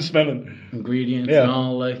 I'm smelling. Ingredients Yeah. and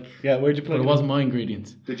all, like. Yeah, where'd you plug But it it wasn't my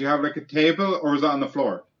ingredients. Did you have like a table or was it on the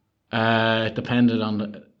floor? It depended on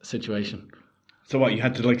the situation. So what, you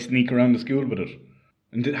had to like sneak around the school with it?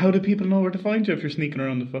 And how do people know where to find you if you're sneaking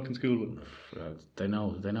around the fucking school with it? They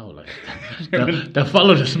know, like. they'll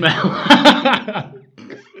follow the smell.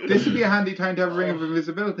 This would be a handy time to have a ring of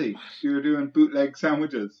invisibility. You're doing bootleg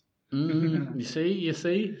sandwiches. You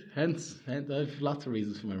see. Hence, I have lots of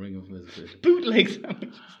reasons for my ring of invisibility. Bootleg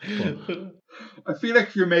sandwiches. I feel like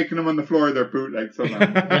if you're making them on the floor, they're bootleg somehow.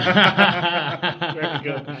 Very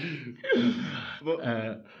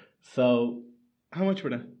good. So, How much were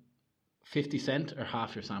they? 50 cent or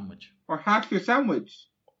half your sandwich? Or half your sandwich.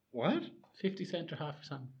 What? 50 cent or half your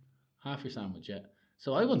sandwich? Half your sandwich, yeah.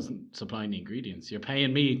 So I wasn't supplying the ingredients. You're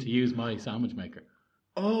paying me to use my sandwich maker.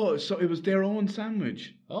 Oh, so it was their own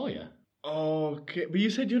sandwich. Oh, yeah. Okay, but you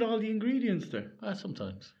said you had all the ingredients there.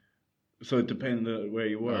 Sometimes. So it depended on where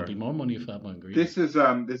you were. It'd be more money if I had my ingredients. This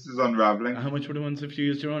is unraveling. How much were the ones if you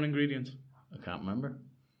used your own ingredients? I can't remember.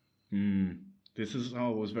 This is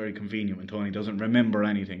always very convenient when Tony doesn't remember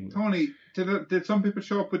anything. Tony, did some people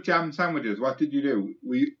show up with jam sandwiches? What did you do?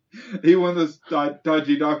 Are you one of those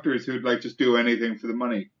dodgy doctors who'd like just do anything for the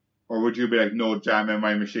money? Or would you be like, no jam in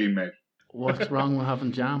my machine, mate? What's wrong with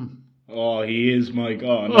having jam? Oh, he is my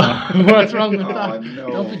God. No. What's wrong with that? No.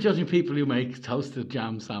 Don't be judging people who make toasted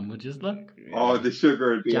jam sandwiches, look. Oh, the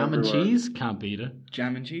sugar would be Jam everywhere. and cheese? Can't beat it.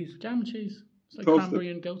 Jam and cheese. Jam and cheese. It's like Toasted. cranberry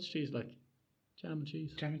and goat's cheese, like. Jam and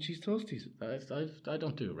cheese. Jam and cheese toasties. I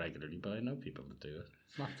don't do it regularly, but I know people that do it.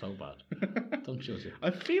 It's not so bad. Don't judge it.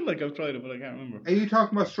 I feel like I've tried it, but I can't remember. Are you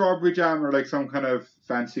talking about strawberry jam or like some kind of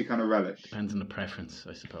fancy kind of relish? Depends on the preference,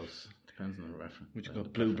 I suppose. Depends on the reference. Would you go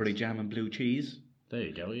blueberry jam and blue cheese? There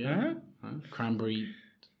you go, yeah. Uh-huh. Huh? Cranberry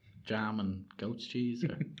jam and goat's cheese.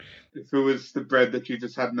 Or... If it was the bread that you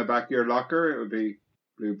just had in the back of your locker, it would be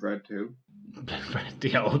blue bread too.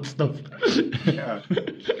 the old stuff. Yeah.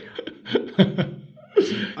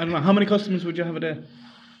 I don't know. How many customers would you have a day?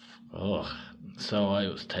 Oh, so I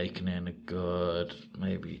was taking in a good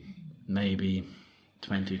maybe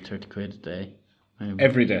 20, 30 quid a day. Maybe.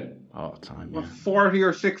 Every day. All the time, Well, yeah. 40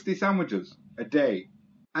 or 60 sandwiches a day.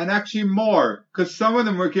 And actually more, because some of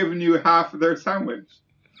them were giving you half of their sandwich.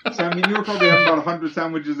 So, I mean, you were probably having about 100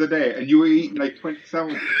 sandwiches a day, and you were eating like 20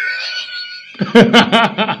 sandwiches. You're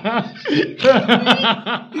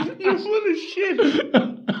full of shit.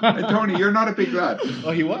 And Tony, you're not a big lad.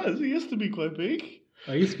 Oh, he was. He used to be quite big.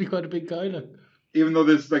 I used to be quite a big guy, look. Even though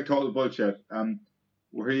this is like total bullshit.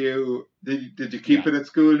 Were you, did you keep it at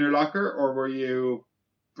school in your locker, or were you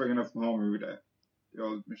bringing it from home every day? The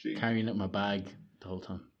old machine. Carrying it in my bag the whole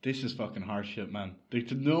time. This is fucking harsh shit, man.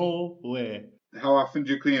 There's no way. How often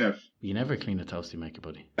do you clean it? You never clean a toasty maker,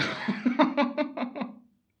 buddy.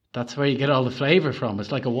 That's where you get all the flavour from.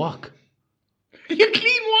 It's like a wok. You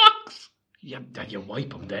clean woks. Yeah, you wipe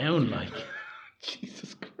them down, like.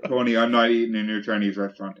 Jesus Christ. Tony, I'm not eating in your Chinese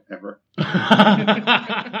restaurant ever.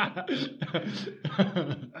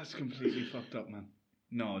 That's completely fucked up, man.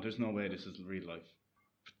 No, there's no way this is real life.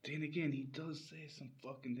 But then again, he does say some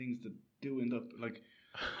fucking things that do end up like.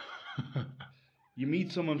 You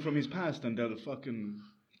meet someone from his past and they'll fucking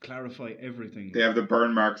clarify everything. They have the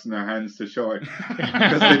burn marks in their hands to show it.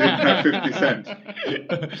 Because they didn't have 50 cents.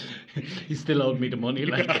 He still owed me the money,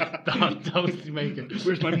 like the hot toasty maker.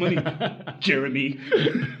 Where's my money, Jeremy?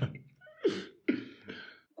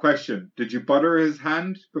 Question: did you butter his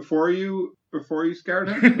hand before you scared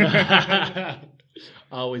him?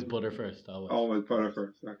 Always butter first, always. Always butter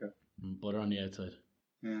first. Okay. Butter on the outside.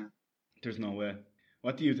 Yeah. There's no way.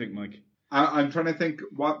 What do you think, Mike? I'm trying to think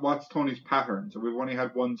what's Tony's pattern. So we've only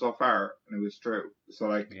had one so far, and it was true. So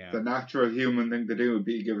like the natural human thing to do would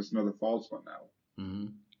be give us another false one now.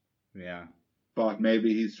 Mm-hmm. Yeah. But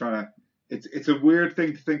maybe he's trying to. It's a weird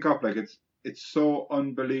thing to think up. Like it's so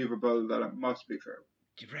unbelievable that it must be true.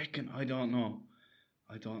 You reckon? I don't know.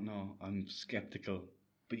 I'm skeptical.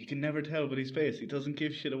 But you can never tell with his face. He doesn't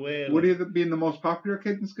give shit away. Would he have been the most popular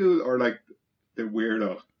kid in school, or like the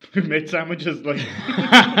weirdo? We made sandwiches like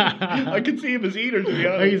I could see him as eater, to be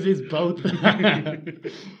honest. He's both.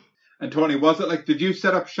 And Tony, was it like, did you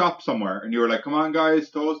set up shop somewhere and you were like, come on guys,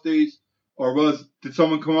 toasties? Or did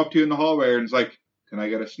someone come up to you in the hallway and was like, can I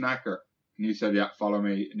get a snacker? And you said, yeah, follow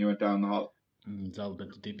me. And you went down the hall. It's all about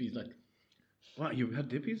the dippies, like. What, you had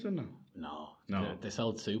dippies or no? No. They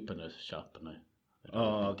sold soup in a shop and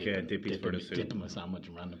Dippies for the soup. Dipping my sandwich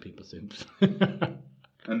in random people's soups.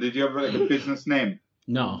 And did you have like a business name?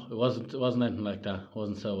 No, it wasn't anything like that. It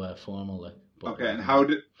wasn't so formal, like. Okay, and how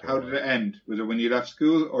did it end? Was it when you left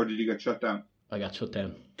school, or did you get shut down? I got shut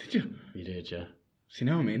down. Did you? You did, yeah. See,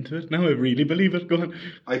 now I'm into it. Now I really believe it. Go on.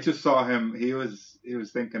 I just saw him. He was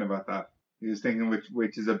thinking about that. He was thinking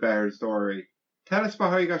which is a better story. Tell us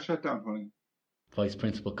about how you got shut down, Tony. Vice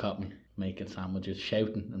principal caught me making sandwiches,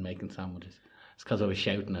 shouting and making sandwiches. It's because I was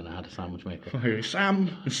shouting and I had a sandwich maker. Oh, Sam,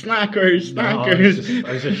 snackers. No, I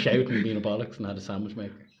was just shouting, being a bollocks, and I had a sandwich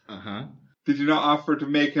maker. Uh-huh. Did you not offer to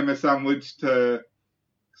make him a sandwich to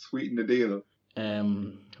sweeten the deal?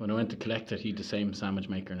 When I went to collect it, he had the same sandwich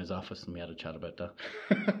maker in his office, and we had a chat about that.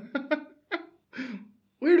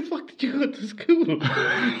 Where the fuck did you go to school?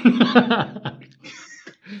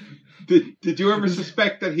 Did you ever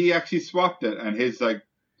suspect that he actually swapped it and his was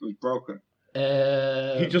broken?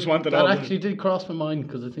 He just wanted that all actually did cross my mind,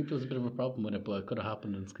 because I think there was a bit of a problem with it, but it could have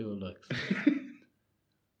happened in school, like.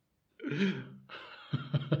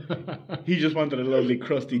 He just wanted a lovely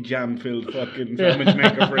crusty jam-filled fucking sandwich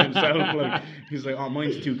maker for himself. Like, he's like, oh,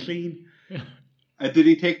 mine's too clean. And did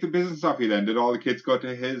he take the business off you then? Did all the kids go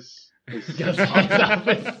to his office?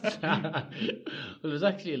 Well, it was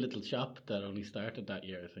actually a little shop that only started that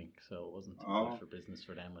year, I think, so it wasn't good for business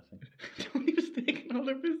for them, I think. Tony was taking all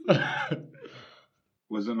their business.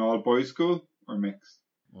 Was it an all-boys school or mixed?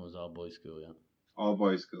 It was all boys school, yeah. All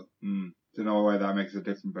boys school. Don't know why that makes it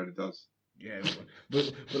different, but it does. Yeah,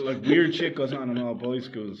 but like weird shit goes on in all boys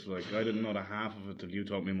schools. Like I didn't know the half of it till you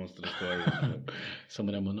told me most of the stories. Like, some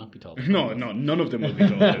of them will not be told. No, none of them will be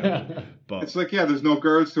told. But it's like, there's no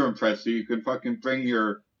girls to impress, so you can fucking bring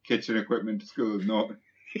your kitchen equipment to school. No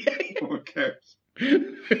one cares.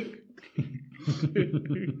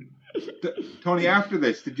 Tony, after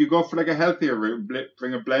this, did you go for like a healthier route?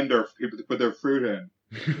 Bring a blender for people to put their fruit in?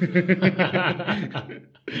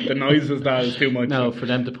 The noises that is too much. No, for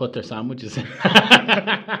them to put their sandwiches in.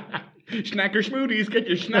 Schnacker smoothies, get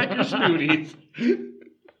your schnacker smoothies.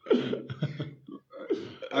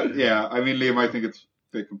 Yeah, I mean, Liam, I think it's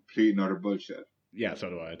the complete and utter bullshit. Yeah, so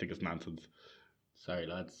do I. I think it's nonsense. Sorry,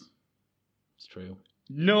 lads. It's true.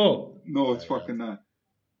 No. No, it's Sorry, fucking not.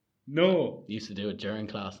 No. Used to do it during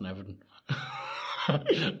class and everything.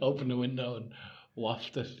 Open the window and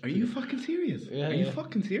waft it. Are you fucking serious? Yeah, Are yeah. you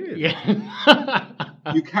fucking serious? Yeah.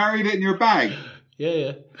 You carried it in your bag.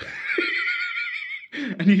 Yeah.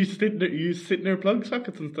 And you sit in there plug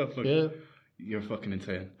sockets and stuff like. Yeah. You're fucking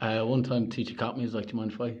insane. One time, the teacher caught me. He was like, "Do you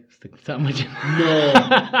mind if I stick the sandwich in?" No.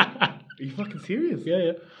 Are you fucking serious?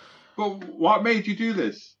 Yeah. But what made you do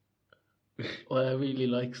this? Well, I really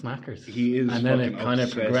like Snackers. He is and then it fucking kind of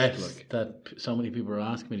obsessed, progressed like. that so many people were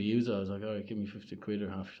asking me to use it. I was like, "All right, give me 50 quid or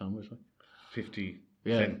half a sandwich." Like. 50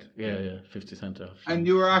 Yeah, cent. yeah, 50 cent off. And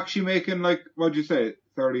you were actually making like, what'd you say,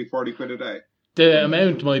 30, 40 quid a day? The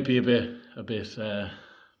amount might be a bit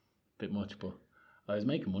much, but I was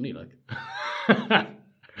making money. Like,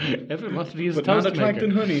 everyone wants to use a But not toast attracting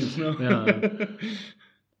maker. honeys, no. Yeah.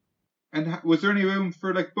 And was there any room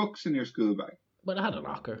for like books in your school bag? But I had a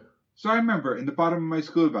locker. So I remember in the bottom of my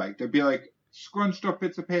school bag, there'd be like scrunched up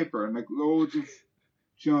bits of paper and like loads of,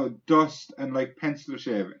 dust and like pencil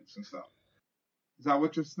shavings and stuff. Is that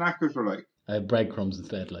what your snackers were like? I had breadcrumbs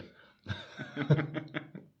instead. Like,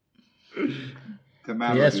 The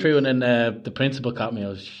man yeah, it's would true. And then the principal caught me. I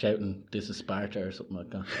was shouting, "This is Sparta" or something like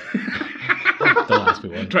that. Don't ask me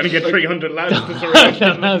why. Trying to get 300 lads to surround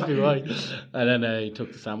Don't him. ask me why. And then he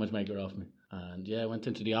took the sandwich maker off me. And yeah, I went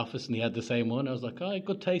into the office and he had the same one. I was like, "Oh,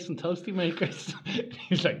 good taste in toasty makers."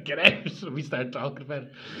 He's like, "Get out." So we started talking about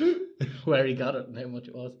where he got it and how much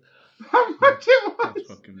it was. How much it That's was?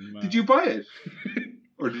 fucking mad. Did you buy it?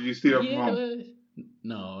 Or did you steal it from Yeah, home?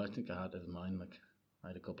 no, I think I had it in mine. Like, I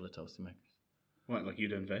had a couple of toasty makers. What, like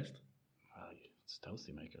you'd invest? It's a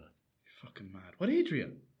toasty maker. Like, You're fucking mad. What age are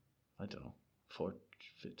you? I don't know,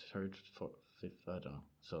 third, fourth, fifth. I don't know.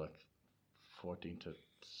 So like 14 to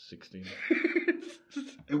 16.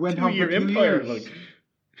 It went on for 2-year 2 empire, years. like.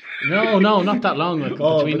 No, not that long. Like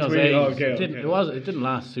Oh, between those between- ages, okay, it didn't. okay. It didn't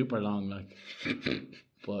last super long. Like,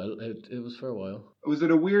 but it was for a while. Was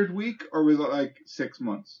it a weird week or was it like 6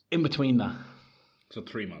 months? In between that, So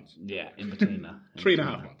 3 months. yeah, in between that,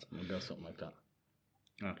 3.5 months. Maybe something like that.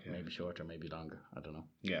 Okay. Maybe shorter, maybe longer. I don't know.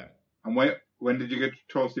 Yeah. And when did you get your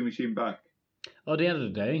toasting machine back? Oh, at the end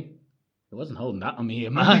of the day, it wasn't holding that on me, I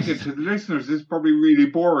man. think to the listeners, this is probably really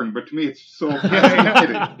boring, but to me, it's so Like,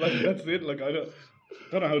 fascinating. that's it. Like, I don't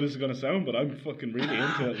know how this is going to sound, but I'm fucking really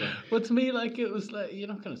into it. Like. But to me, like, it was like, you're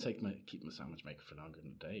not going to keep my sandwich maker for longer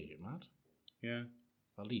than a day. You're mad. Yeah.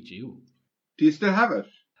 I'll eat you. Do you still have it?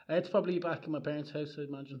 It's probably back in my parents' house, I'd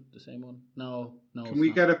imagine. The same one. No. Can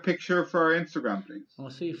we get a picture for our Instagram, please? I'll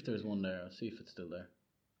see if there's one there. I'll see if it's still there.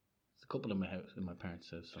 There's a couple in my house, in my parents'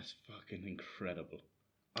 house. So. That's fucking incredible.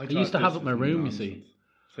 I used to thought have this it in my was room, nonsense. you see.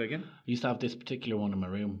 Say again? I used to have this particular one in my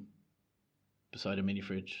room, beside a mini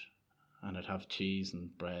fridge, and I'd have cheese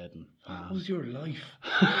and bread and. What was your life?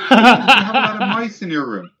 Did you have a lot of mice in your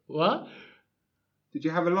room? What? Did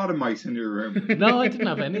you have a lot of mice in your room? No, I didn't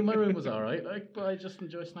have any. My room was all right, like, but I just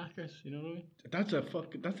enjoy snackers. You know what I mean?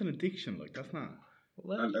 That's an addiction. Like, that's not.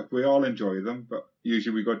 Well, And, we all enjoy them, but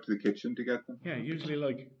usually we go to the kitchen to get them. Yeah, usually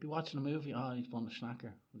like. be watching a movie. Oh, I just want a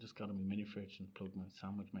snacker. I just got in my mini fridge and plugged my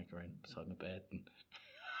sandwich maker in beside my bed. And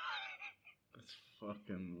That's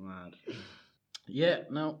fucking mad. yeah,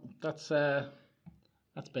 no, that's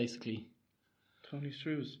basically Tony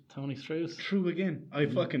Strews. Tony Strews. True again. I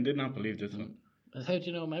fucking did not believe this one. How do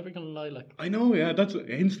you know I'm ever gonna lie? Like, I know, yeah, that's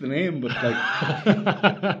hence the name, but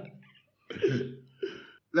like.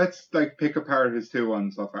 Let's pick apart his two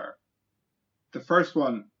ones so far. The first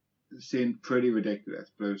one seemed pretty ridiculous,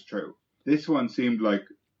 but it was true. This one seemed like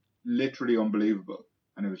literally unbelievable,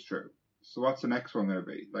 and it was true. So what's the next one going to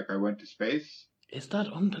be? Like, I went to space? is that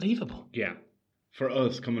unbelievable? Yeah. For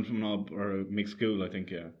us, coming from a mixed school, I think,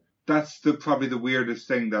 yeah. That's probably the weirdest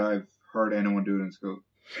thing that I've heard anyone do in school.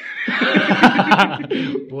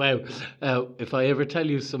 Wow. If I ever tell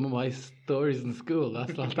you some of my stories in school,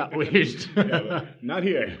 that's not that weird. Yeah, but not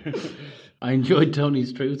here. I enjoyed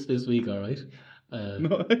Tony's truths this week, alright.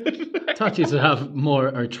 No. Thought you should have more,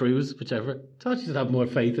 or truths, whichever. Thought you should have more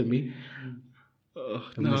faith in me.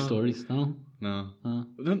 In my stories, no? No. No.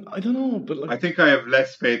 I don't know, but like. I think I have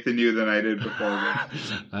less faith in you than I did before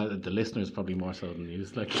this. The listeners probably more so than you.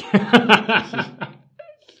 It's like.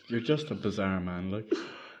 You're just a bizarre man, like.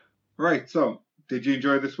 Right, so Did you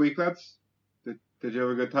enjoy this week, lads? Did you have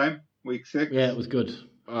a good time? Week 6? Yeah, it was good.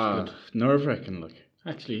 Good. Nerve-wracking, like.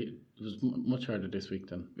 Actually, it was much harder this week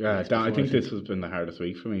than. Yeah, weeks I before, think this has been the hardest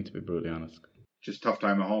week for me, to be brutally honest. Just tough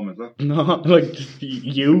time at home, is it? No, like, just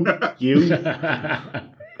you. No,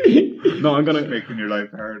 I'm Just gonna. making your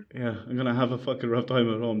life hard. Yeah, I'm gonna have a fucking rough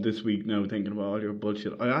time at home this week now, thinking about all your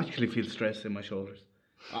bullshit. I actually feel stress in my shoulders.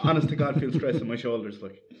 Honest to God, feel stress in my shoulders.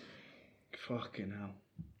 Like, fucking hell.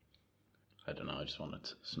 I don't know. I just wanted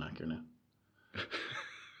to snacker now.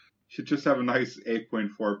 Should just have a nice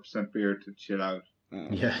 8.4% beer to chill out.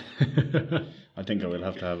 Yeah. I think I will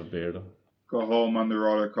have to have a beer though. Go home on the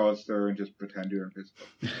roller coaster and just pretend you're invisible.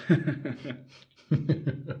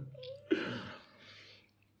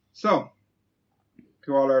 So,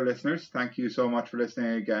 to all our listeners, thank you so much for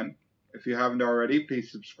listening again. If you haven't already,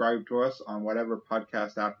 please subscribe to us on whatever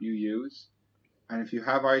podcast app you use. And if you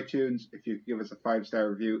have iTunes, if you could give us a 5-star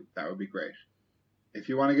review, that would be great. If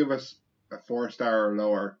you want to give us a 4-star or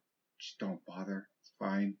lower, just don't bother. It's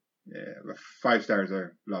fine. Yeah, 5 stars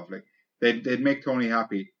are lovely. They'd make Tony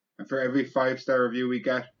happy. And for every 5-star review we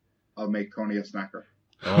get, I'll make Tony a snacker.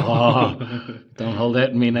 Oh, don't hold out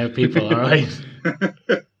on me now, people, all right?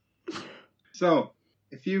 So,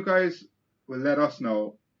 if you guys will let us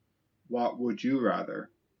know what would you rather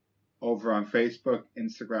over on Facebook,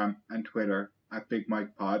 Instagram, and Twitter at Big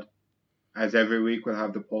Mike Pod. As every week we'll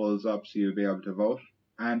have the polls up so you'll be able to vote.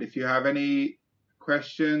 And if you have any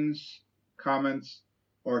questions, comments,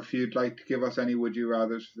 or if you'd like to give us any would you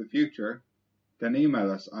rathers for the future, then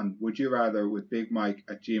email us on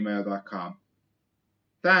wouldyourathers@bigmike@gmail.com.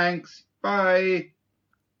 Thanks. Bye.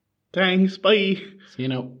 Thanks. Bye. See you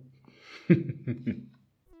now.